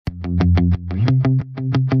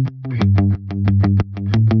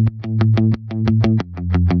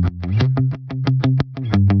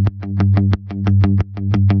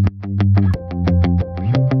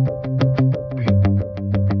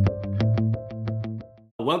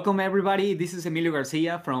Welcome, everybody. This is Emilio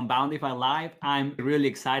Garcia from Bountify Live. I'm really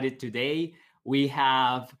excited today. We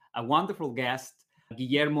have a wonderful guest.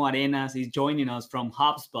 Guillermo Arenas is joining us from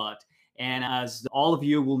HubSpot. And as all of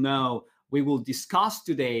you will know, we will discuss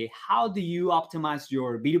today how do you optimize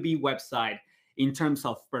your B2B website in terms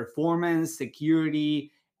of performance,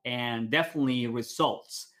 security, and definitely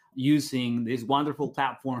results using this wonderful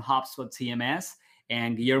platform, HubSpot CMS.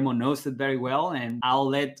 And Guillermo knows it very well. And I'll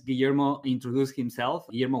let Guillermo introduce himself.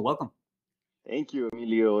 Guillermo, welcome. Thank you,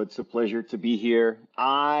 Emilio. It's a pleasure to be here.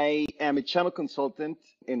 I am a channel consultant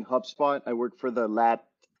in HubSpot. I work for the LAT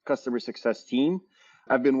customer success team.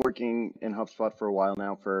 I've been working in HubSpot for a while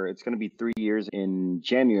now. It's going to be 3 years in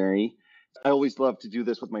January. I always love to do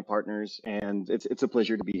this with my partners, and it's a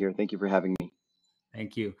pleasure to be here. Thank you for having me.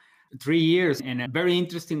 Thank you. 3 years, and a very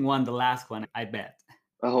interesting one, the last one, I bet.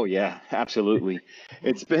 Oh yeah, absolutely.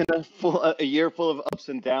 It's been a year full of ups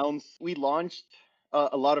and downs. We launched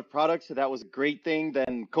a lot of products, so that was a great thing.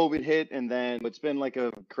 Then COVID hit, and then it's been like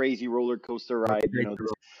a crazy roller coaster ride.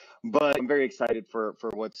 But I'm very excited for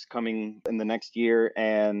what's coming in the next year,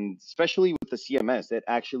 and especially with the CMS. That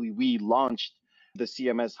actually we launched the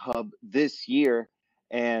CMS Hub this year,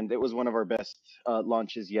 and it was one of our best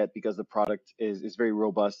launches yet because the product is very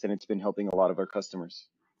robust and it's been helping a lot of our customers.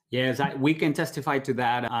 Yes, we can testify to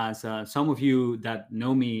that. As some of you that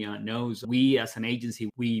know me knows, we as an agency,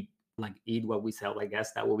 we like eat what we sell. I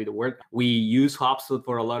guess that will be the word. We use HubSpot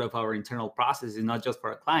for a lot of our internal processes, not just for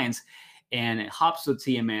our clients. And HubSpot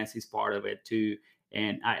CMS is part of it too.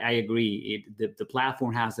 And I agree, the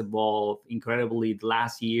platform has evolved incredibly the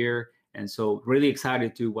last year. And so really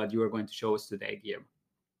excited to what you are going to show us today, Guillermo.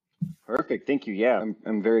 Perfect. Thank you. Yeah,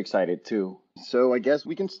 I'm very excited too. So I guess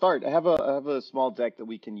we can start. I have a small deck that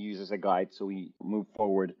we can use as a guide so we move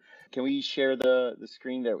forward. Can we share the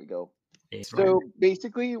screen? There we go. So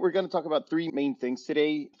basically, we're going to talk about three main things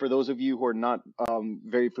today. For those of you who are not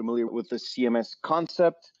very familiar with the CMS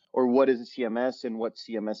concept or what is a CMS and what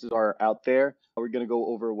CMSs are out there, we're going to go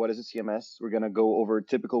over what is a CMS. We're going to go over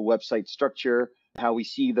typical website structure, how we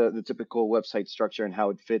see the typical website structure and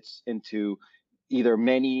how it fits into either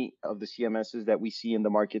many of the CMSs that we see in the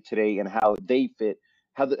market today and how they fit,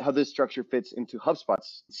 how this structure fits into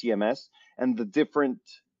HubSpot's CMS and the different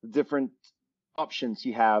options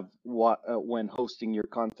you have when hosting your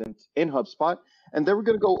content in HubSpot. And then we're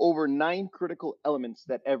going to go over 9 critical elements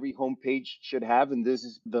that every homepage should have. And this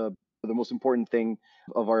is the most important thing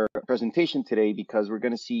of our presentation today, because we're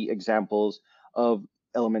going to see examples of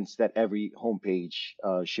elements that every homepage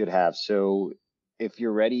should have. So if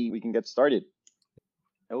you're ready, we can get started.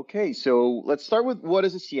 Okay, so let's start with what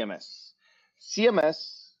is a CMS.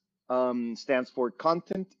 CMS stands for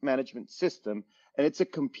Content Management System, and it's a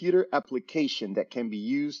computer application that can be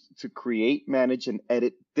used to create, manage, and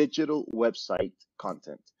edit digital website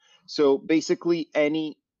content. So basically,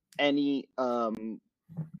 any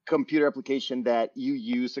computer application that you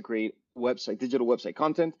use to create digital website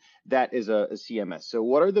content, that is a CMS. So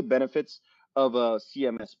what are the benefits of a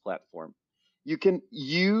CMS platform? You can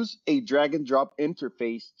use a drag and drop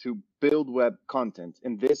interface to build web content.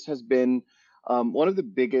 And this has been one of the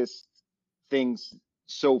biggest things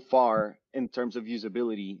so far in terms of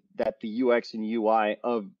usability, that the UX and UI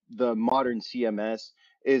of the modern CMS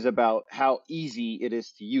is about how easy it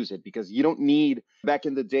is to use it. Because you don't need, back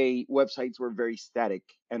in the day, websites were very static,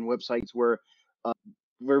 and websites were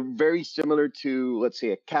very similar to, let's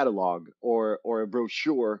say, a catalog or a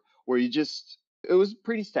brochure, where it was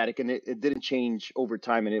pretty static, and it didn't change over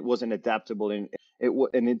time, and it wasn't adaptable, and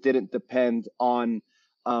it didn't depend on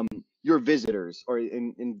your visitors,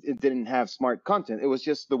 and it didn't have smart content. It was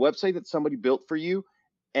just the website that somebody built for you,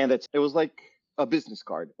 and it was like a business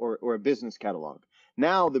card or a business catalog.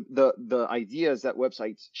 Now the idea is that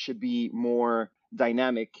websites should be more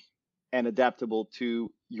dynamic and adaptable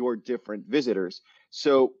to your different visitors.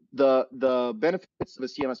 So the benefits of a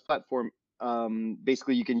CMS platform,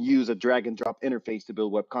 basically, you can use a drag and drop interface to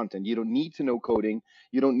build web content. You don't need to know coding.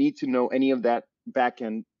 You don't need to know any of that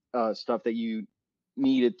backend stuff that you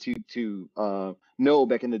needed to know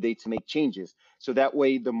back in the day to make changes. So that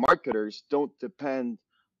way, the marketers don't depend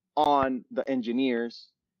on the engineers,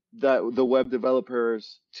 the web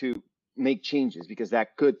developers to make changes, because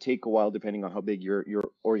that could take a while depending on how big your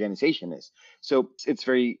organization is. So it's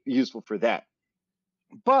very useful for that.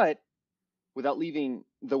 But without leaving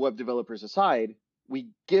the web developers aside, we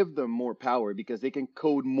give them more power because they can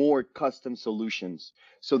code more custom solutions.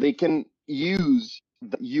 So they can use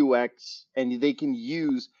the UX and they can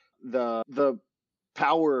use the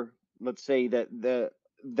power, let's say,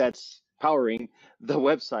 that's powering the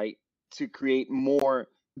website to create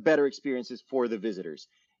better experiences for the visitors.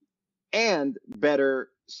 and better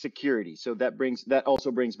security. So that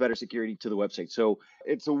also brings better security to the website. So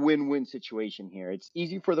it's a win-win situation here. It's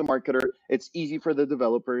easy for the marketer, it's easy for the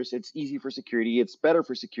developers, it's easy for security, it's better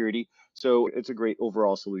for security. So it's a great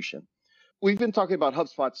overall solution. We've been talking about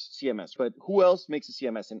HubSpot's CMS, but who else makes a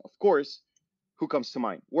CMS? And of course, who comes to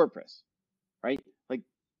mind? WordPress, right? Like,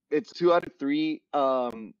 it's 2 out of 3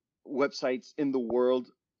 websites in the world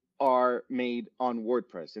are made on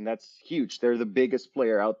WordPress, and that's huge. They're the biggest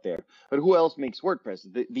player out there. But who else makes WordPress?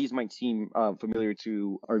 These might seem familiar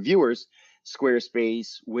to our viewers: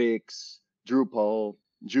 Squarespace, Wix, Drupal,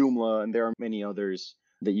 Joomla, and there are many others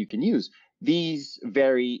that you can use. These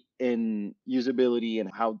vary in usability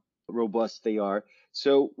and how robust they are.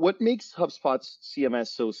 So what makes HubSpot's CMS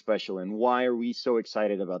so special, and why are we so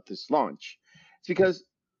excited about this launch? It's because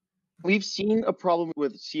we've seen a problem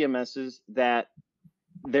with CMSs that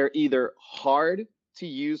they're either hard to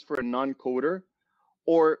use for a non-coder,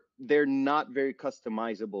 or they're not very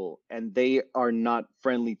customizable and they are not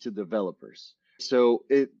friendly to developers.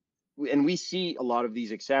 And we see a lot of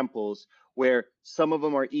these examples where some of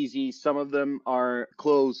them are easy, some of them are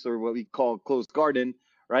closed, or what we call closed garden,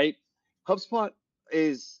 right? HubSpot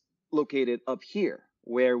is located up here,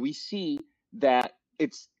 where we see that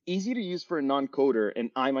it's easy to use for a non-coder,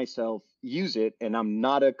 and I myself use it, and I'm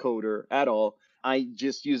not a coder at all. I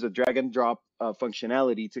just use a drag and drop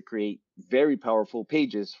functionality to create very powerful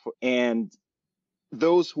pages. And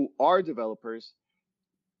those who are developers,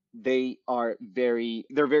 they're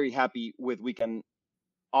very happy with we can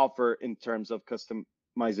offer in terms of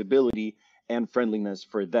customizability and friendliness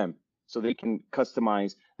for them. So they can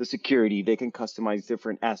customize the security, they can customize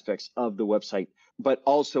different aspects of the website, but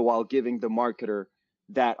also while giving the marketer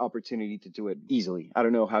that opportunity to do it easily. I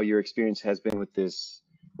don't know how your experience has been with this,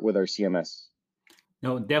 with our CMS.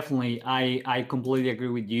 No, definitely. I completely agree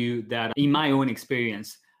with you that in my own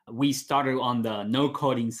experience, we started on the no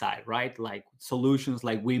coding side, right? Like solutions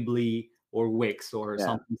like Weebly or Wix or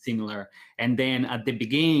something similar. And then at the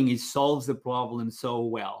beginning, it solves the problem so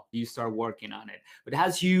well. You start working on it. But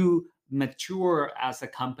as you mature as a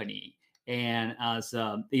company and as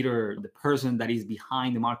either the person that is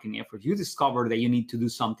behind the marketing effort, you discover that you need to do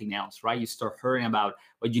something else, right? You start hearing about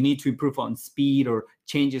what you need to improve on speed or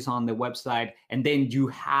changes on the website. And then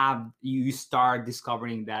you start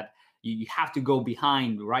discovering that you have to go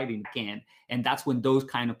behind writing again. And that's when those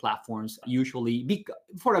kind of platforms usually,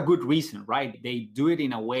 for a good reason, right? They do it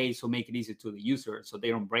in a way so make it easy to the user so they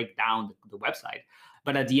don't break down the website.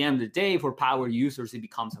 But at the end of the day, for power users, it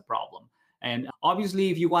becomes a problem. And obviously,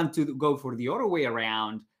 if you want to go for the other way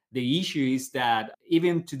around, the issue is that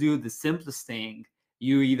even to do the simplest thing,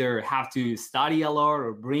 you either have to study a lot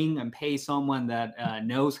or bring and pay someone that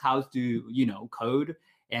knows how to, code,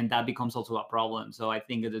 and that becomes also a problem. So I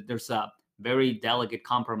think that there's a very delicate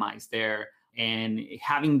compromise there, and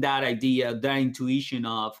having that idea, that intuition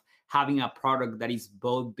of having a product that is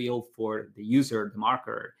both built for the user, the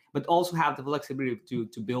marketer, but also have the flexibility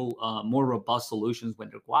to build more robust solutions when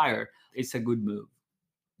required, it's a good move.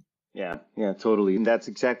 Yeah, totally. And that's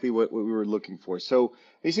exactly what we were looking for. So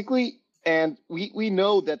basically, and we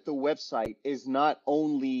know that the website is not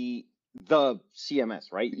only the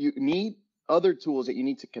CMS, right? You need other tools that you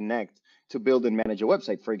need to connect to build and manage a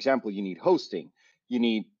website. For example, you need hosting. You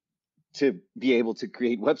need to be able to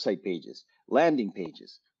create website pages, landing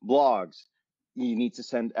pages, blogs. You need to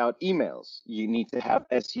send out emails. You need to have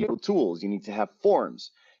SEO tools. You need to have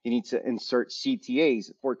forms. You need to insert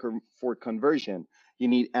CTAs for conversion. You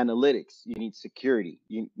need analytics. You need security.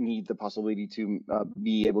 You need the possibility to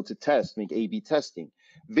be able to test, make A/B testing,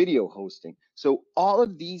 video hosting. So all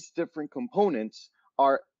of these different components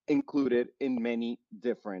are included in many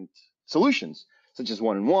different solutions, such as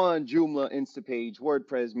One-on-One, Joomla, Instapage,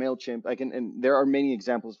 WordPress, MailChimp. And there are many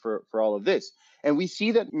examples for all of this. And we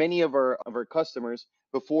see that many of our customers,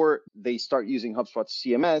 before they start using HubSpot's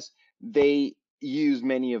CMS, they use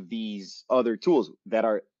many of these other tools that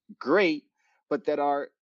are great, but that are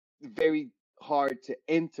very hard to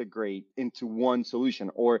integrate into one solution,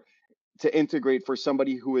 or to integrate for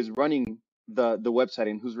somebody who is running the website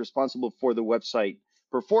and who's responsible for the website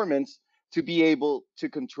performance, to be able to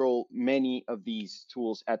control many of these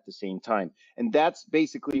tools at the same time. And that's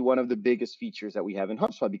basically one of the biggest features that we have in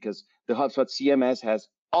HubSpot, because the HubSpot CMS has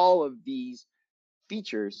all of these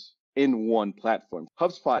features in one platform.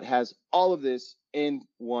 HubSpot has all of this in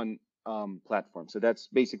one platform. So that's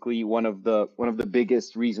basically one of the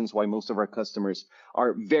biggest reasons why most of our customers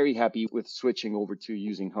are very happy with switching over to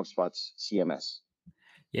using HubSpot's CMS.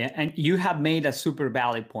 Yeah, and you have made a super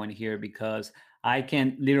valid point here, because I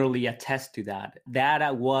can literally attest to that.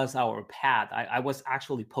 That was our path. I was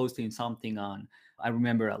actually posting something on I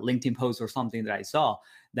remember a LinkedIn post or something that I saw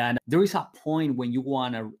that there is a point when you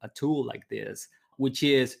want a tool like this, which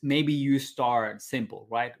is maybe you start simple,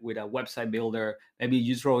 right? With a website builder, maybe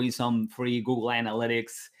you throw in some free Google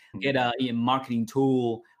Analytics, get a marketing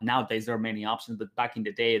tool. Nowadays, there are many options, but back in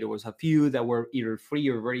the day, there was a few that were either free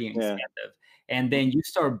or very expensive. And then you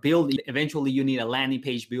start building, eventually you need a landing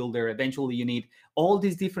page builder. Eventually you need all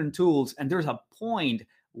these different tools. And there's a point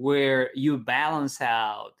where you balance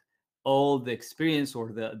out all the experience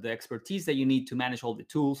or the expertise that you need to manage all the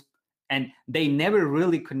tools. And they never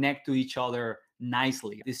really connect to each other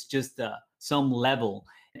nicely. It's just some level.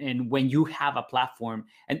 And when you have a platform,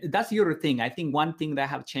 and that's the other thing, I think one thing that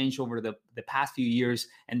have changed over the past few years,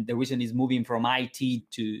 and the reason is moving from IT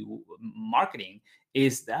to marketing,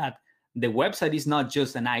 is that the website is not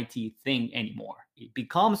just an IT thing anymore. It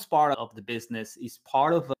becomes part of the business, it's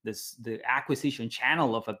part of the acquisition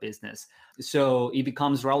channel of a business. So it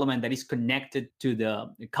becomes relevant that it's connected to the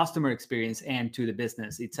customer experience and to the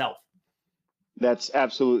business itself. That's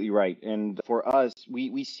absolutely right. And for us,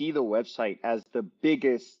 we see the website as the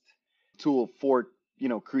biggest tool for,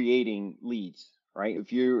 creating leads, right?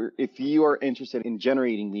 If you are interested in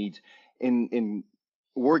generating leads, in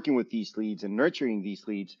working with these leads and nurturing these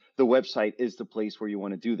leads, the website is the place where you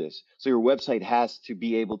want to do this. So your website has to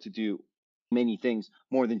be able to do many things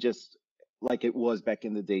more than just like it was back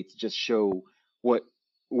in the day, to just show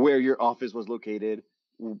where your office was located,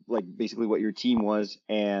 like basically what your team was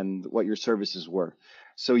and what your services were.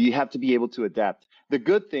 So you have to be able to adapt. The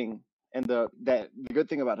good thing and the good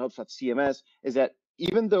thing about HubSpot CMS is that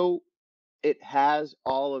even though it has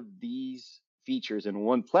all of these features in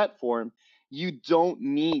one platform, you don't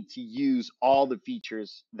need to use all the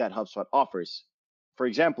features that HubSpot offers. For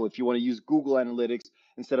example, if you want to use Google Analytics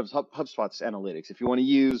instead of HubSpot's Analytics, if you want to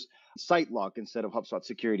use SiteLock instead of HubSpot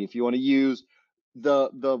Security, if you want to use the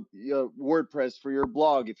WordPress for your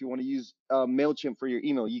blog, if you want to use MailChimp for your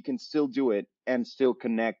email, you can still do it and still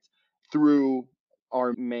connect through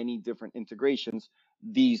our many different integrations,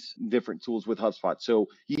 these different tools with HubSpot. So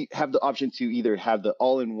you have the option to either have the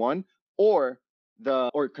all-in-one or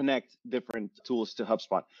connect different tools to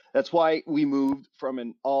HubSpot. That's why we moved from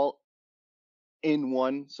an all-in-one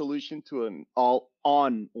solution to an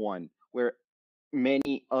all-on-one, where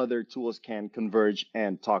many other tools can converge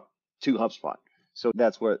and talk to HubSpot. So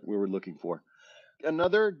that's what we were looking for.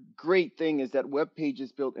 Another great thing is that web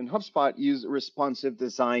pages built in HubSpot use responsive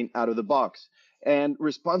design out of the box. And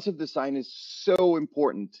responsive design is so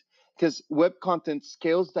important because web content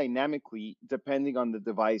scales dynamically depending on the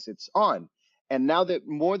device it's on. And now that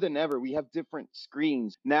more than ever, we have different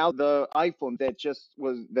screens. Now the iPhone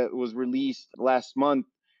that was released last month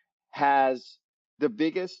has the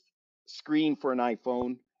biggest screen for an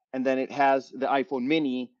iPhone, and then it has the iPhone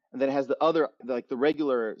mini, and then it has the other, like the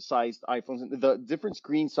regular sized iPhones. The different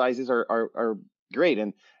screen sizes are great.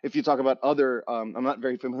 And if you talk about other, I'm not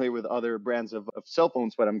very familiar with other brands of cell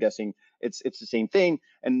phones, but I'm guessing it's the same thing.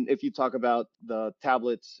 And if you talk about the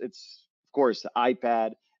tablets, it's of course the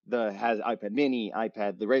iPad, has iPad mini,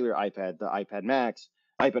 the regular iPad, the iPad Max,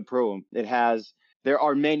 iPad Pro. There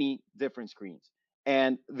are many different screens.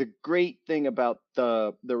 And the great thing about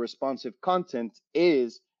the responsive content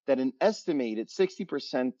is that an estimated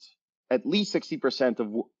 60%, at least 60%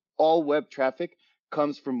 of all web traffic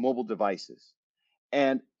comes from mobile devices.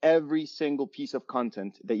 And every single piece of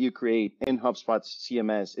content that you create in HubSpot's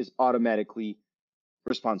CMS is automatically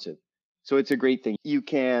responsive. So it's a great thing. You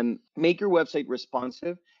can make your website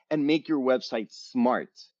responsive and make your website smart,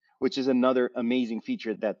 which is another amazing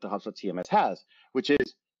feature that the HubSpot CMS has, which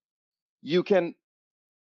is you can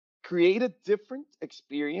create a different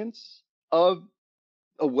experience of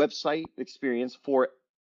a website experience for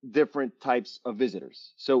different types of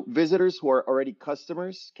visitors. So visitors who are already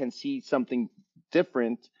customers can see something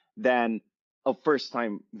different than a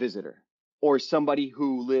first-time visitor, or somebody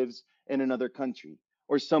who lives in another country,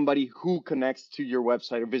 or somebody who connects to your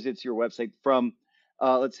website or visits your website from,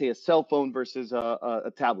 let's say, a cell phone versus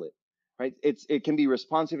a tablet, right? It can be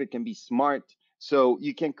responsive, it can be smart. So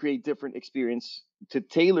you can create different experience to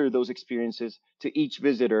tailor those experiences to each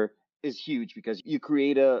visitor is huge, because you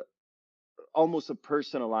create almost a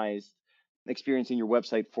personalized experience in your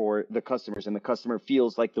website for the customers, and the customer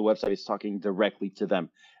feels like the website is talking directly to them.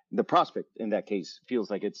 The prospect in that case feels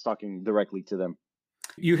like it's talking directly to them.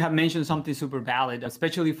 You have mentioned something super valid,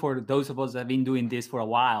 especially for those of us that have been doing this for a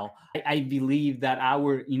while. I believe that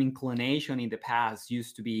our inclination in the past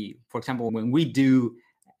used to be, for example, when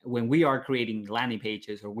we are creating landing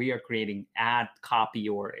pages or we are creating ad copy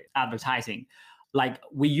or advertising, like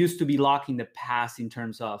we used to be locked in the past in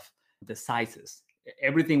terms of the sizes.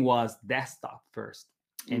 Everything was desktop first.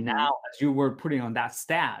 And Mm-hmm. now, as you were putting on that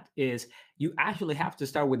stat, is you actually have to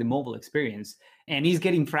start with the mobile experience, and it's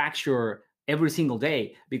getting fractured every single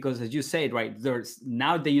day because, as you said, right, there's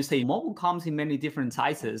now that you say mobile comes in many different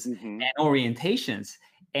sizes Mm-hmm. and orientations,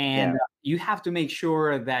 and Yeah. you have to make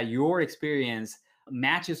sure that your experience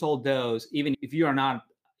matches all those, even if you are not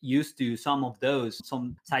used to some of those,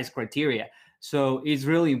 some size criteria. So it's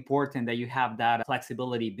really important that you have that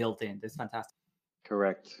flexibility built in. That's fantastic.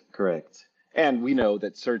 Correct. Correct. And we know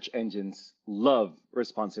that search engines love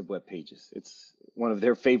responsive web pages. It's one of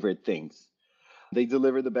their favorite things. They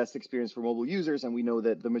deliver the best experience for mobile users, and we know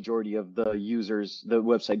that the majority of the users, the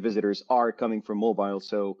website visitors, are coming from mobile.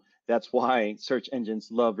 So that's why search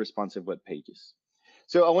engines love responsive web pages.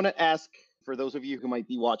 So I want to ask, for those of you who might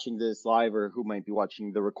be watching this live or who might be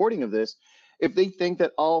watching the recording of this, if they think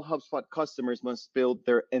that all HubSpot customers must build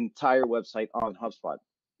their entire website on HubSpot,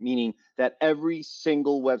 meaning that every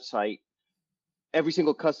single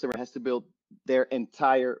customer has to build their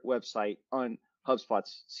entire website on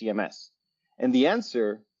HubSpot's CMS. And the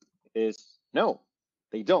answer is no,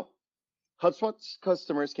 they don't. HubSpot's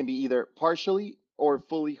customers can be either partially or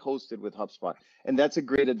fully hosted with HubSpot. And that's a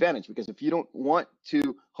great advantage because if you don't want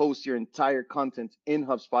to host your entire content in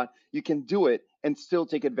HubSpot, you can do it and still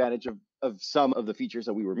take advantage of some of the features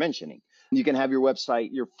that we were mentioning. You can have your website,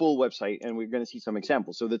 your full website, and we're going to see some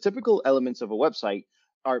examples. So the typical elements of a website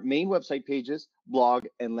are main website pages, blog,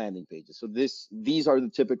 and landing pages. So these are the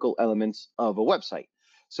typical elements of a website.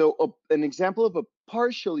 So an example of a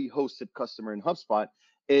partially hosted customer in HubSpot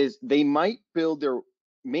is they might build their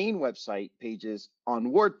main website pages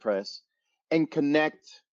on WordPress and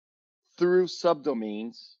connect through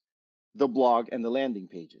subdomains the blog and the landing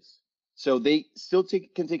pages. So they still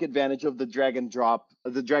can take advantage of the drag and drop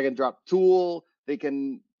tool. They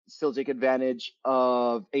can still take advantage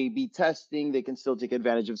of A/B testing. They can still take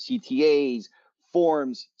advantage of CTAs,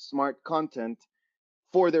 forms, smart content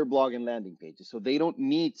for their blog and landing pages. So they don't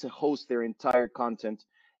need to host their entire content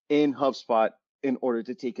in HubSpot in order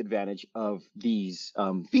to take advantage of these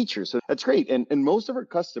features. So that's great. And most of our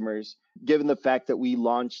customers, given the fact that we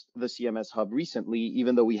launched the CMS Hub recently,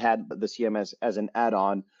 even though we had the CMS as an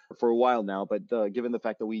add-on for a while now, but given the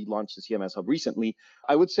fact that we launched the CMS Hub recently,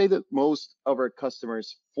 I would say that most of our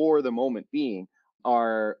customers, for the moment being,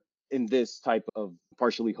 are in this type of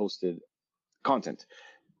partially hosted content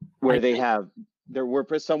where they have their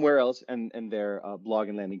WordPress somewhere else and their blog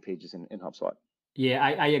and landing pages in HubSpot. Yeah,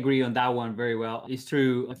 I agree on that one very well. It's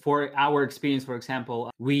true. For our experience, for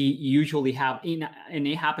example, we usually have, and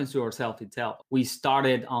it happens to ourselves itself, we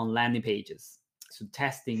started on landing pages. So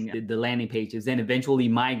testing the landing pages, then eventually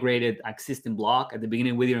migrated existing blog. At the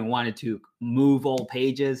beginning, we didn't want to move all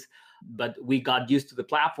pages, but we got used to the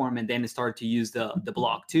platform and then started to use the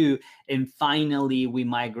blog too. And finally, we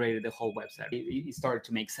migrated the whole website. It started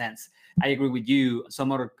to make sense. I agree with you.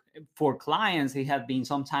 Some other, for clients, it had been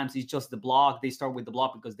sometimes it's just the blog. They start with the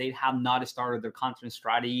blog because they have not started their content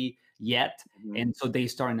strategy yet. Mm-hmm. And so they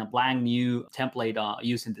start in a blank new template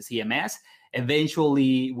using the CMS.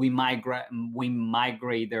 Eventually, we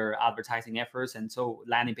migrate their advertising efforts, and so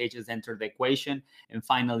landing pages enter the equation, and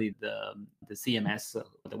finally the CMS,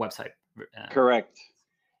 the website. Correct.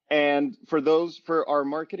 And for our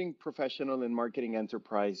marketing professional and marketing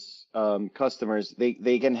enterprise customers,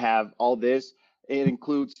 they can have all this. It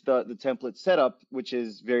includes the template setup, which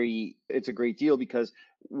is it's a great deal because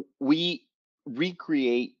we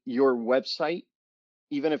recreate your website,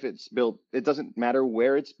 even if it's built, it doesn't matter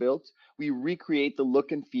where it's built. We recreate the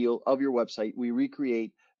look and feel of your website. We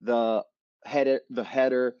recreate the header,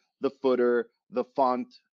 the footer, the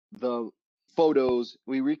font, the photos.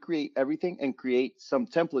 We recreate everything and create some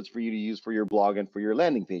templates for you to use for your blog and for your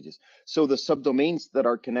landing pages. So the subdomains that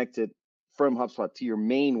are connected from HubSpot to your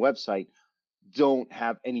main website don't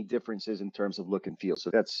have any differences in terms of look and feel. So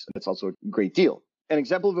that's also a great deal. An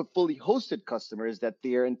example of a fully hosted customer is that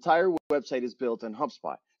their entire website is built on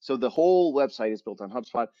HubSpot. So the whole website is built on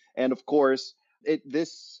HubSpot. And of course,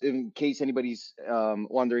 in case anybody's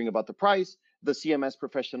wondering about the price, the CMS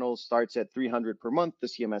Professional starts at $300 per month. The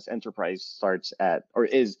CMS Enterprise starts at, or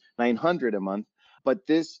is $900 a month. But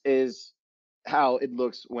this is how it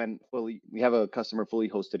looks when we have a customer fully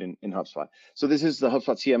hosted in HubSpot. So this is the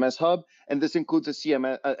HubSpot CMS Hub, and this includes a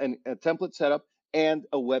CMS, a template setup, and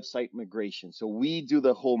a website migration. So we do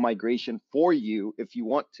the whole migration for you if you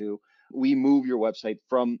want to. We move your website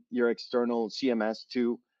from your external CMS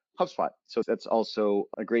to HubSpot. So that's also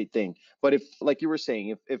a great thing. But if, like you were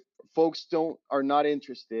saying, if folks are not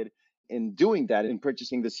interested in doing that, in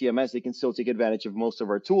purchasing the CMS, they can still take advantage of most of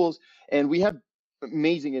our tools. And we have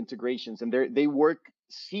amazing integrations, and they work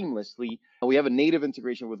seamlessly. We have a native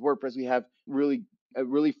integration with WordPress. We have really a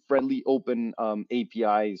really friendly, open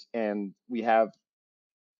APIs, and we have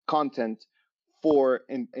content for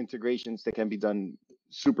integrations that can be done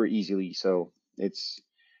super easily. So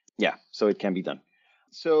so it can be done.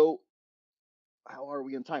 So how are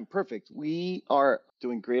we on time? Perfect. We are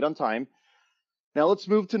doing great on time. Now let's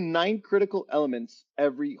move to 9 critical elements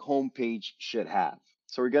every homepage should have.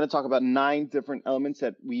 So we're going to talk about 9 different elements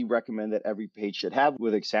that we recommend that every page should have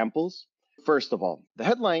with examples. First of all, the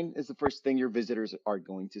headline is the first thing your visitors are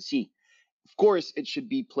going to see. Of course, it should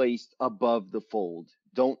be placed above the fold.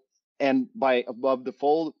 Don't And by above the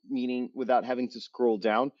fold, meaning without having to scroll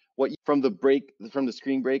down, from the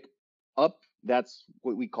screen break up, that's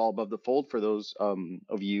what we call above the fold for those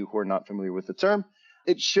of you who are not familiar with the term.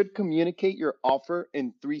 It should communicate your offer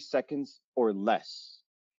in 3 seconds or less,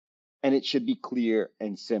 and it should be clear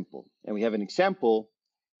and simple. And we have an example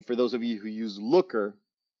for those of you who use Looker,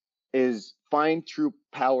 is find true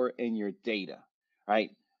power in your data, right?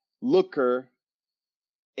 Looker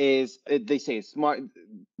they say it's smart,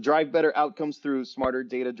 drive better outcomes through smarter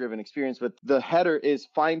data-driven experience, but the header is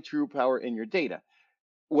find true power in your data.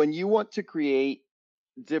 When you want to create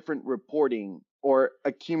different reporting or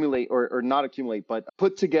accumulate or not accumulate, but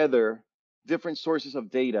put together different sources of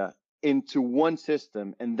data into one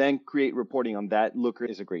system and then create reporting on that, Looker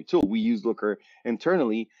is a great tool. We use Looker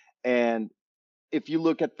internally, and if you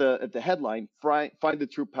look at the headline, find the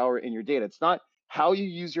true power in your data. It's not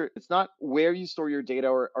where you store your data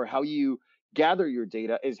or how you gather your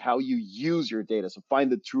data, is how you use your data. So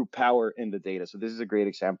find the true power in the data. So this is a great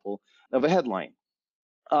example of a headline.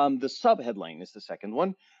 The subheadline is the second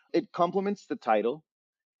one. It complements the title.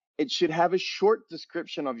 It should have a short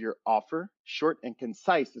description of your offer, short and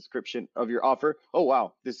concise description of your offer. Oh,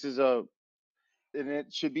 wow. And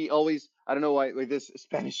it should be always, I don't know why with this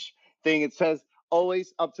Spanish thing, it says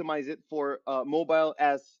always optimize it for mobile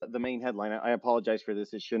as the main headline. I apologize for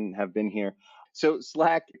this. It shouldn't have been here. So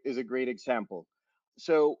Slack is a great example.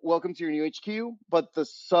 So welcome to your new HQ, but the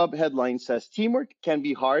sub headline says teamwork can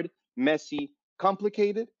be hard, messy,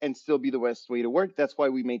 complicated, and still be the best way to work. That's why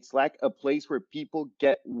we made Slack a place where people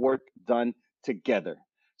get work done together.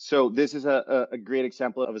 So this is a great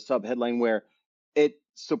example of a sub headline where it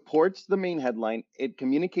supports the main headline, it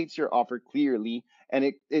communicates your offer clearly,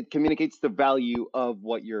 and it communicates the value of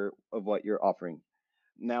what you're offering.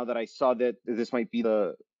 Now that I saw that this might be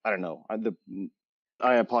I don't know,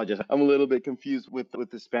 I apologize. I'm a little bit confused with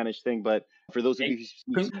the Spanish thing, but for those of you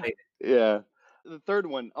who speak, yeah. The third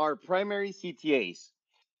one are primary CTAs.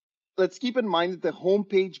 Let's keep in mind that the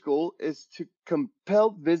homepage goal is to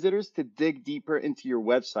compel visitors to dig deeper into your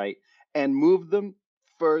website and move them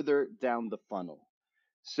further down the funnel.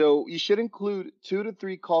 So you should include 2 to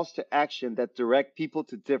 3 calls to action that direct people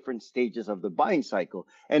to different stages of the buying cycle.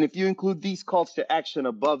 And if you include these calls to action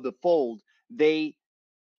above the fold,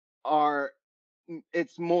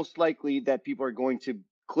 it's most likely that people are going to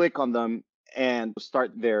click on them and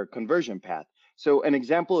start their conversion path. So an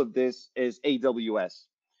example of this is AWS.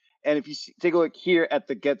 And if you take a look here at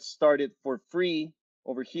the get started for free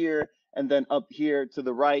over here, and then up here to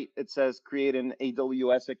the right, it says create an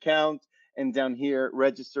AWS account, and down here,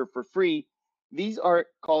 register for free. These are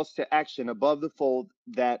calls to action above the fold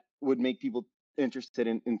that would make people interested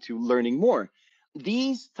into learning more.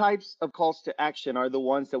 These types of calls to action are the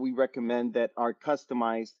ones that we recommend that are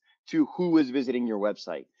customized to who is visiting your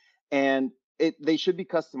website. And they should be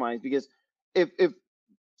customized because if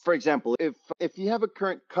for example, if you have a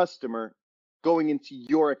current customer going into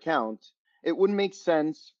your account, it wouldn't make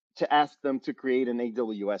sense to ask them to create an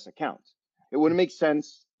AWS account. It wouldn't make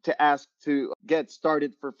sense to ask to get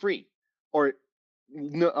started for free or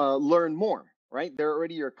learn more, right? They're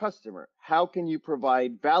already your customer. How can you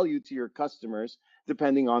provide value to your customers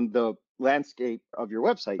depending on the landscape of your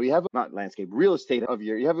website? You have not landscape, real estate of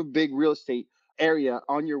you have a big real estate area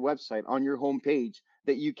on your website, on your homepage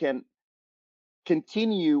that you can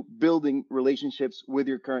continue building relationships with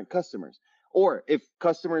your current customers. Or if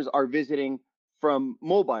customers are visiting from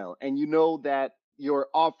mobile and you know that your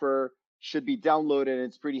offer should be downloaded and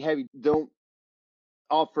it's pretty heavy, don't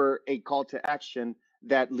offer a call to action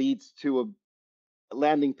that leads to a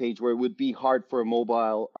landing page where it would be hard for a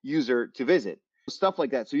mobile user to visit. Stuff like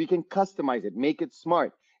that. So you can customize it, make it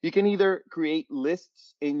smart. You can either create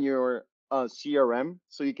lists in your CRM.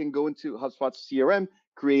 So you can go into HubSpot's CRM,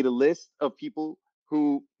 create a list of people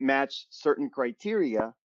who match certain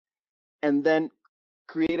criteria, and then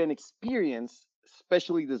create an experience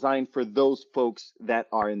specially designed for those folks that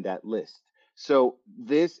are in that list. So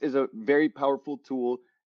this is a very powerful tool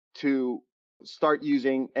to start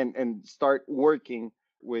using and start working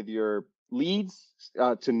with your leads,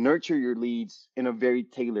 to nurture your leads in a very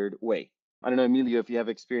tailored way. I don't know, Emilio, if you have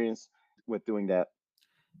experience with doing that.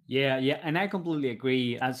 Yeah, and I completely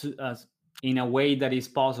agree. As in a way that is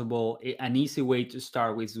possible, an easy way to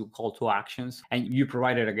start with call to actions, and you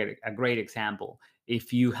provided a great example.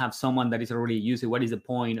 If you have someone that is already using, what is the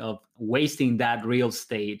point of wasting that real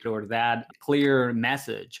estate or that clear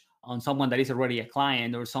message on someone that is already a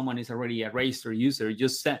client or someone is already a registered user?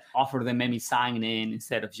 Just offer them maybe sign in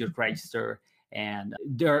instead of just register. And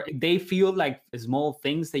they feel like small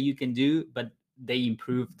things that you can do, but they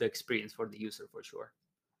improve the experience for the user for sure.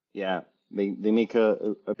 Yeah, they make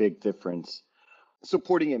a big difference.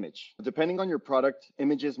 Supporting image. Depending on your product,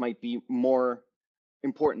 images might be more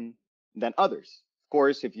important than others. Of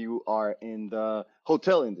course, if you are in the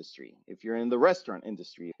hotel industry, if you're in the restaurant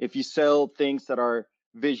industry, if you sell things that are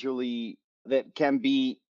visually, that can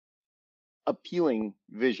be appealing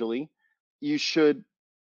visually, you should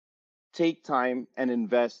take time and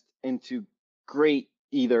invest into great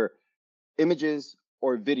either images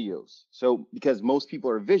or videos. So, because most people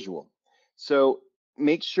are visual. So,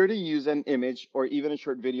 make sure to use an image or even a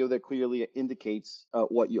short video that clearly indicates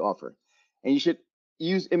what you offer. And you should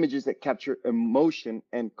use images that capture emotion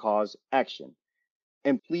and cause action.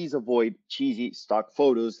 And please avoid cheesy stock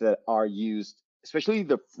photos that are used, especially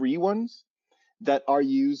the free ones that are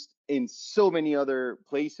used in so many other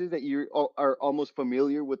places that you are almost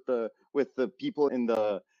familiar with the people in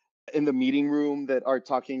the meeting room that are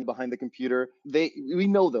talking behind the computer. We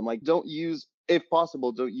know them. Like, don't use, if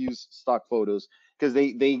possible, don't use stock photos because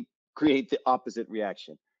they create the opposite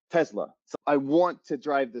reaction. Tesla. So I want to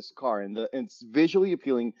drive this car, and it's visually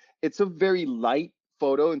appealing. It's a very light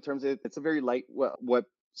photo in terms of, it's a very light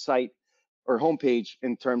website or homepage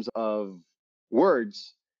in terms of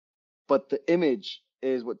words, but the image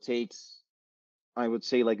is what takes, I would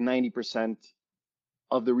say, like 90%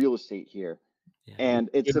 of the real estate here. Yeah. And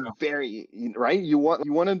it's a very, right, you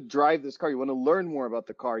want to drive this car, you want to learn more about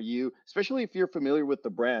the car, you, especially if you're familiar with the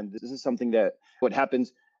brand. This is something that what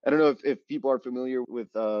happens, I don't know if people are familiar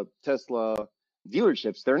with Tesla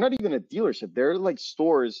dealerships. They're not even a dealership, they're like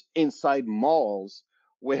stores inside malls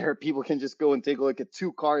where people can just go and take a look at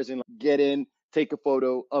two cars and get in, take a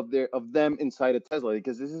photo of them inside a Tesla,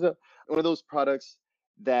 because this is one of those products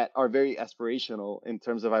that are very aspirational in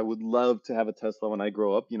terms of, I would love to have a Tesla when I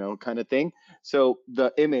grow up, kind of thing. So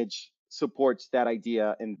the image supports that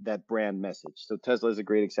idea and that brand message. So Tesla is a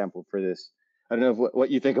great example for this. I don't know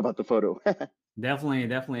what you think about the photo.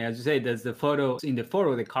 Definitely. As you say, that's the photo. In the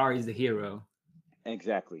photo, the car is the hero.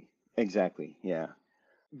 Exactly. Yeah.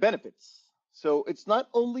 Benefits. So it's not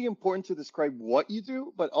only important to describe what you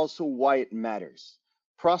do, but also why it matters.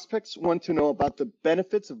 Prospects want to know about the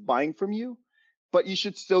benefits of buying from you, but you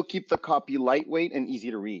should still keep the copy lightweight and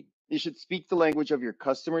easy to read. You should speak the language of your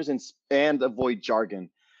customers and avoid jargon.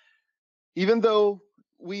 Even though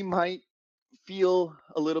we might feel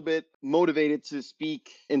a little bit motivated to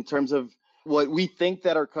speak in terms of what we think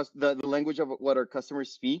that the language of what our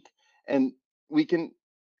customers speak, and we can,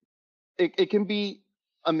 it can be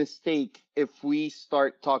a mistake if we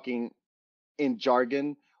start talking in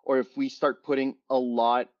jargon, or if we start putting a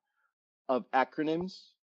lot of acronyms,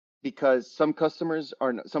 because some prospects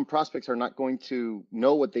are not going to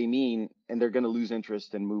know what they mean, and they're going to lose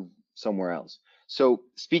interest and move somewhere else. So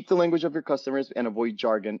speak the language of your customers and avoid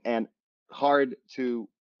jargon and hard to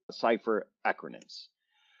cipher acronyms.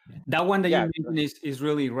 That one that you mentioned is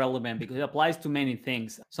really relevant because it applies to many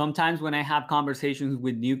things. Sometimes when I have conversations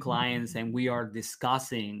with new clients and we are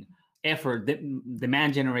discussing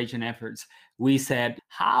demand generation efforts, we said,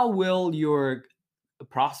 how will your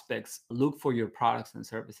prospects look for your products and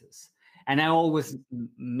services? And I always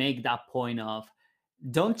make that point of,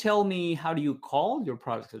 don't tell me how do you call your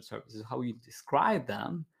products or services, how you describe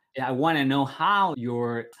them. I want to know how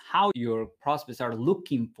your prospects are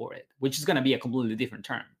looking for it, which is going to be a completely different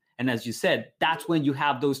term. And as you said, that's when you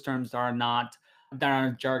have those terms that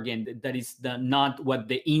are jargon, that is not what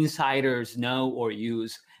the insiders know or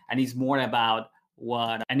use, and it's more about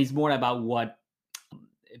what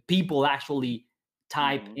people actually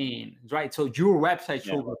type in, right? So your website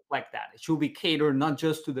should reflect that. It should be catered not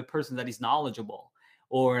just to the person that is knowledgeable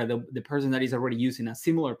or the person that is already using a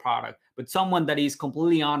similar product, but someone that is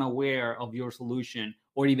completely unaware of your solution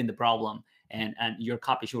or even the problem, and your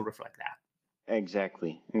copy should reflect that.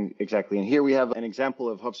 Exactly. And here we have an example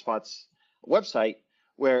of HubSpot's website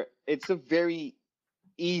where it's a very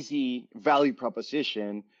easy value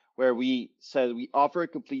proposition, where we said we offer a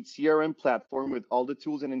complete CRM platform with all the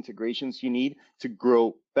tools and integrations you need to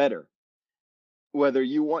grow better. Whether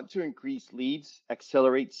you want to increase leads,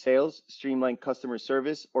 accelerate sales, streamline customer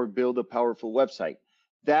service, or build a powerful website,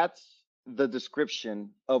 that's the description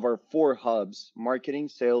of our four hubs: marketing,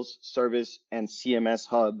 sales, service, and CMS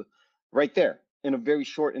hub, right there in a very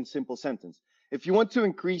short and simple sentence. If you want to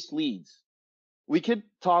increase leads, we could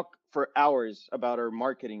talk for hours about our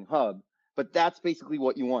marketing hub, but that's basically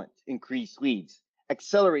what you want: increase leads,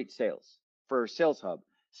 accelerate sales for our sales hub,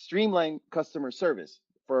 streamline customer service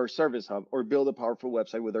for our service hub, or build a powerful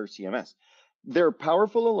website with our CMS. They're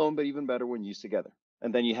powerful alone, but even better when used together.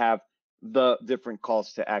 And then you have the different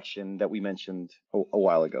calls to action that we mentioned a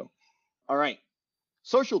while ago. All right,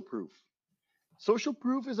 social proof. Social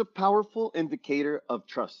proof is a powerful indicator of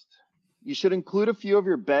trust. You should include a few of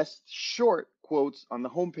your best short quotes on the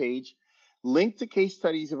homepage, link to case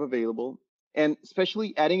studies if available, and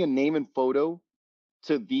especially adding a name and photo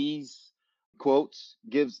to these quotes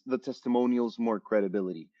gives the testimonials more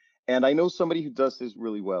credibility. And I know somebody who does this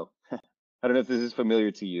really well. I don't know if this is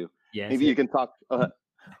familiar to you. Yes. Maybe you can talk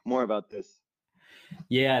more about this.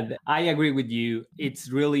 Yeah, I agree with you. It's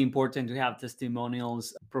really important to have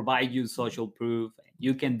testimonials, provide you social proof.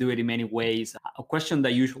 You can do it in many ways. A question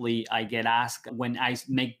that usually I get asked when I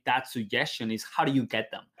make that suggestion is, how do you get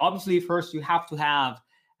them? Obviously, first you have to have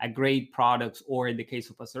a great product, or in the case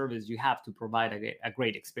of a service, you have to provide a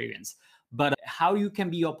great experience. But how you can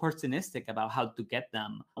be opportunistic about how to get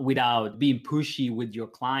them without being pushy with your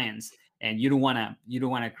clients, and you don't want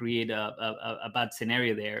to create a bad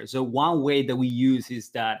scenario there. So one way that we use is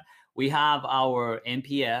that we have our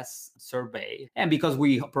NPS survey, and because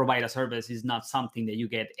we provide a service, is not something that you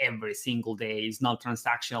get every single day. It's not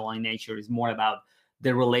transactional in nature. It's more about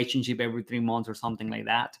the relationship every 3 months or something like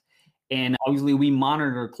that. And obviously we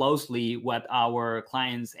monitor closely what our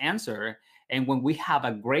clients answer. And when we have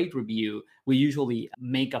a great review, we usually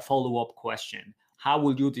make a follow-up question. How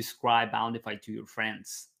would you describe Bountify to your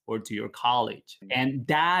friends or to your college? And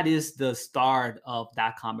that is the start of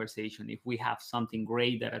that conversation. If we have something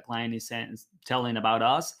great that a client is telling about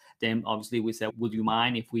us, then obviously we say, would you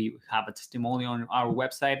mind if we have a testimonial on our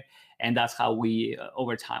website? And that's how we,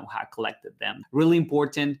 over time, have collected them. Really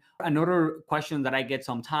important. Another question that I get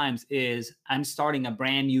sometimes is, I'm starting a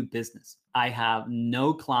brand new business. I have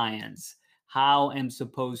no clients. How am I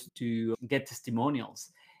supposed to get testimonials?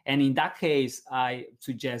 And in that case, I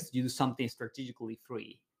suggest you do something strategically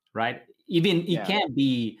free, right? Even it can't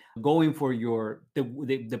be going for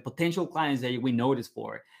the potential clients that we notice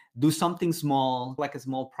for. Do something small, like a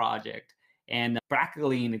small project, and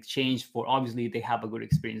practically in exchange for, obviously they have a good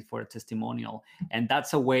experience for a testimonial. And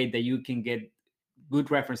that's a way that you can get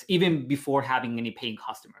good reference even before having any paying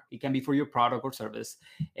customer. It can be for your product or service,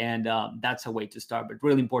 and that's a way to start. But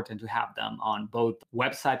really important to have them on both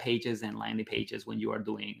website pages and landing pages when you are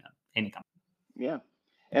doing any kind. Yeah,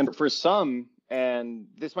 and for some, and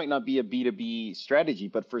this might not be a B2B strategy,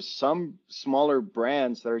 but for some smaller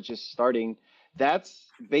brands that are just starting, that's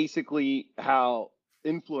basically how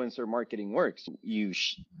influencer marketing works. You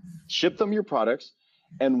ship them your products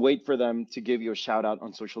and wait for them to give you a shout out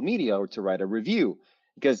on social media or to write a review,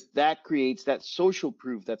 because that creates that social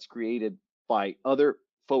proof that's created by other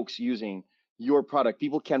folks using your product.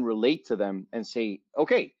 People can relate to them and say,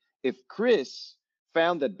 okay, if Chris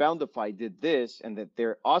found that Bountify did this and that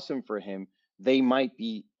they're awesome for him, they might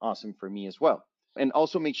be awesome for me as well. And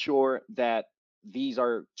also make sure that these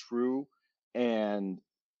are true, and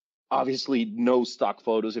obviously no stock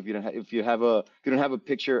photos. If you don't have, if you don't have a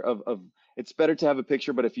picture of, it's better to have a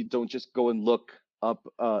picture, but if you don't, just go and look up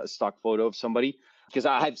a stock photo of somebody, because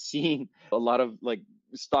I've seen a lot of like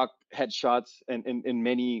stock headshots in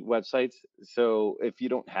many websites. So if you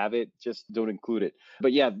don't have it, just don't include it.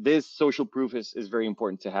 But yeah, this social proof is very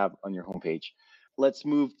important to have on your homepage. Let's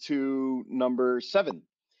move to number 7.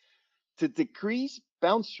 To decrease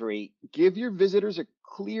bounce rate, give your visitors a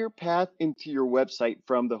clear path into your website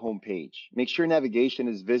from the homepage. Make sure navigation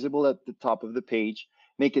is visible at the top of the page.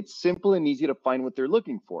 Make it simple and easy to find what they're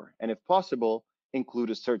looking for. And if possible, include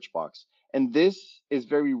a search box. And this is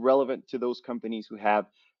very relevant to those companies who have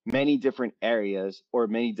many different areas or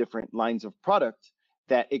many different lines of product,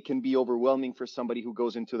 that it can be overwhelming for somebody who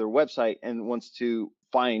goes into their website and wants to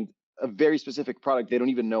find a very specific product. They don't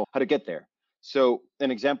even know how to get there. So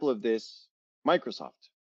an example of this, Microsoft.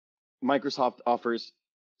 Microsoft offers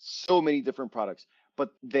so many different products, but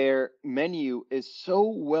their menu is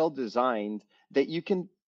so well designed that you can,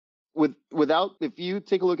 without, if you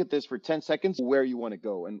take a look at this for 10 seconds, where you want to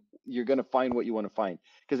go, and you're going to find what you want to find,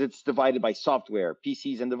 because it's divided by software,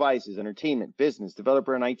 PCs and devices, entertainment, business,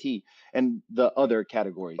 developer and IT, and the other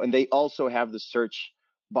category. And they also have the search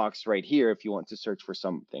box right here if you want to search for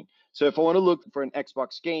something. So if I want to look for an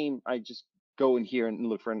Xbox game, I just go in here and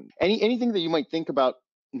look for anything that you might think about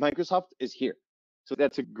Microsoft is here. So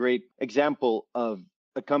that's a great example of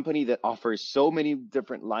a company that offers so many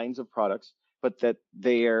different lines of products, but that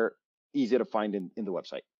they're easy to find in the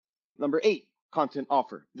website. Number 8, content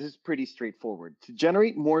offer. This is pretty straightforward. To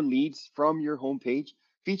generate more leads from your homepage,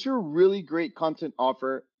 feature a really great content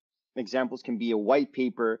offer. Examples can be a white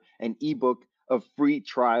paper, an ebook, a free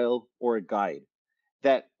trial, or a guide.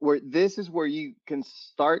 This is where you can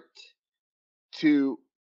start to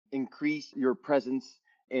increase your presence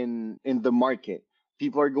in the market.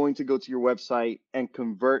 People are going to go to your website and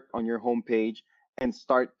convert on your homepage and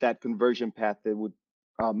start that conversion path that would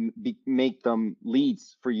make them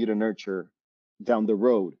leads for you to nurture down the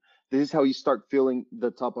road. This is how you start filling the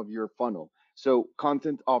top of your funnel. So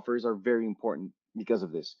content offers are very important because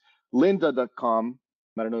of this. Lynda.com,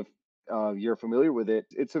 I don't know if you're familiar with it.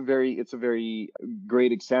 It's a very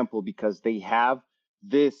great example because they have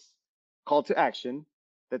this call to action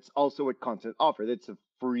that's also a content offer. That's a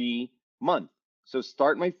free month. So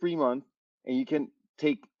start my free month and you can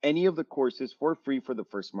take any of the courses for free for the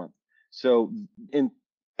first month. So in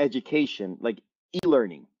education, like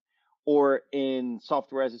e-learning, or in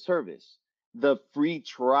software as a service, the free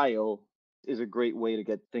trial is a great way to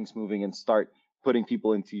get things moving and start putting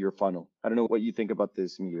people into your funnel. I don't know what you think about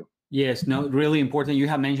this, Emilio. Yes, no, really important. You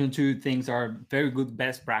have mentioned two things are very good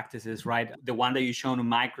best practices, right? The one that you shown on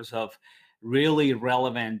Microsoft, really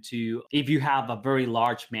relevant to if you have a very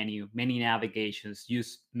large menu, many navigations,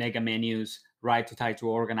 use mega menus, right, to try to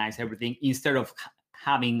organize everything instead of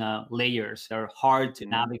having layers that are hard to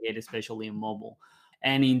navigate, especially in mobile.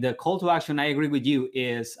 And in the call to action, I agree with you.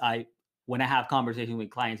 When I have conversation with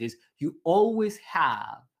clients, is you always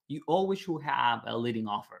should have a leading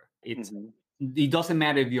offer. It doesn't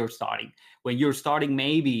matter if you're starting. When you're starting,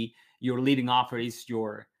 maybe your leading offer is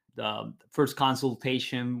the first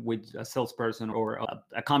consultation with a salesperson, or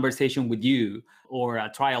a conversation with you, or a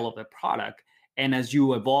trial of the product. And as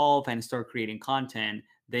you evolve and start creating content,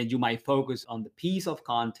 then you might focus on the piece of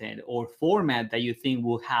content or format that you think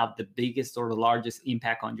will have the biggest or the largest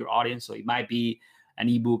impact on your audience. So it might be an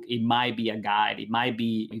ebook, it might be a guide, it might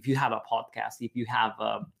be, if you have a podcast, if you have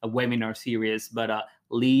a webinar series, but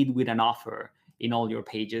lead with an offer in all your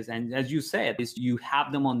pages. And as you said, you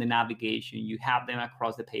have them on the navigation, you have them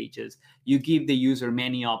across the pages, you give the user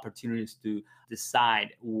many opportunities to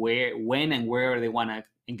decide when and where they want to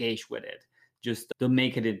engage with it. Just don't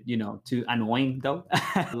make it, too annoying though.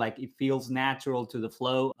 Like it feels natural to the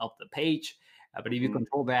flow of the page. But if you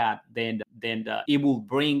control that, then it will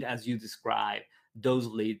bring, as you describe, those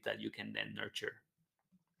leads that you can then nurture.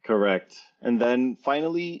 Correct. And then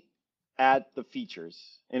finally, add the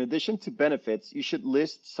features. In addition to benefits, you should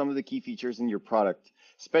list some of the key features in your product.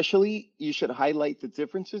 Especially, you should highlight the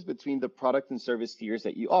differences between the product and service tiers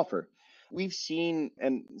that you offer. We've seen,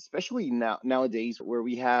 and especially nowadays, where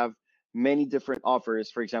we have many different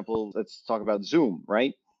offers. For example, let's talk about Zoom,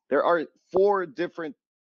 right? There are 4 different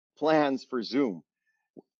plans for Zoom.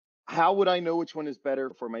 How would I know which one is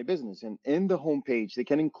better for my business? And in the homepage, they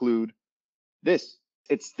can include this.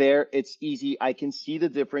 It's there, it's easy. I can see the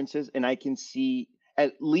differences and I can see,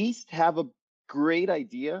 at least have a great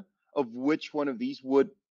idea of which one of these would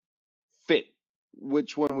fit,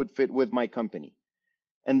 which one would fit with my company.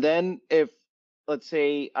 And then if, let's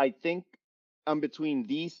say, I think I'm between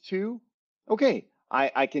these two, okay,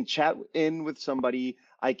 I can chat in with somebody,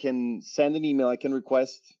 I can send an email, I can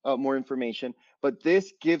request more information, but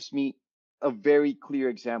this gives me a very clear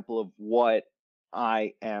example of what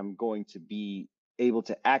I am going to be able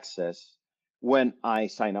to access when I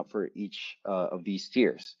sign up for each of these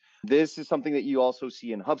tiers. This is something that you also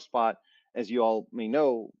see in HubSpot. As you all may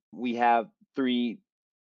know, we have 3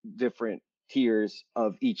 different tiers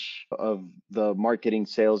of each of the marketing,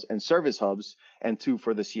 sales, and service hubs, and 2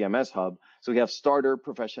 for the CMS hub. So we have starter,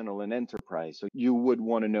 professional, and enterprise. So you would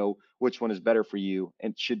want to know which one is better for you,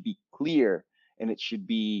 and it should be clear, and it should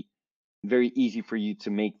be very easy for you to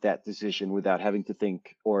make that decision without having to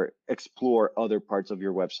think or explore other parts of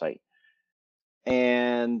your website.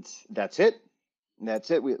 And that's it.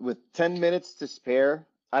 With 10 minutes to spare,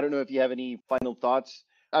 I don't know if you have any final thoughts.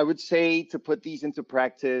 I would say to put these into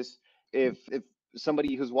practice. If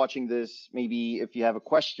somebody who's watching this, maybe if you have a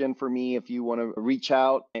question for me, if you want to reach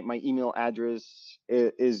out, my email address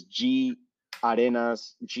is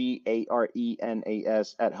garenas,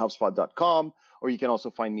 GARENAS @HubSpot.com, or you can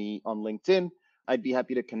also find me on LinkedIn. I'd be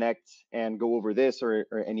happy to connect and go over this or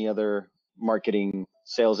any other marketing,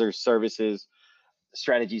 sales, or services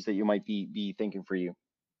strategies that you might be thinking for you.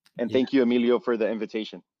 And thank you, Emilio, for the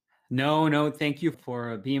invitation. No, thank you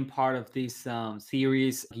for being part of this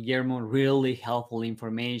series, Guillermo. Really helpful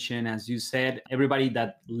information. As you said, everybody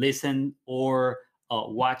that listen or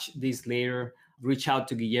watch this later, reach out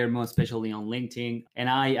to Guillermo, especially on LinkedIn. And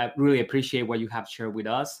I really appreciate what you have shared with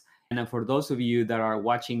us. And for those of you that are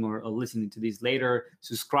watching or listening to this later,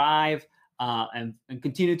 subscribe and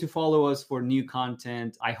continue to follow us for new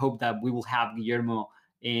content. I hope that we will have Guillermo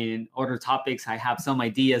in other topics. I have some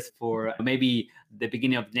ideas for maybe the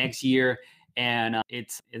beginning of next year. And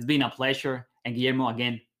it's been a pleasure. And Guillermo,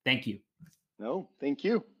 again, thank you. No, thank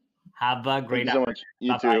you. Have a great Thank you so much.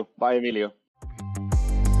 You Bye-bye. too. Bye, Emilio.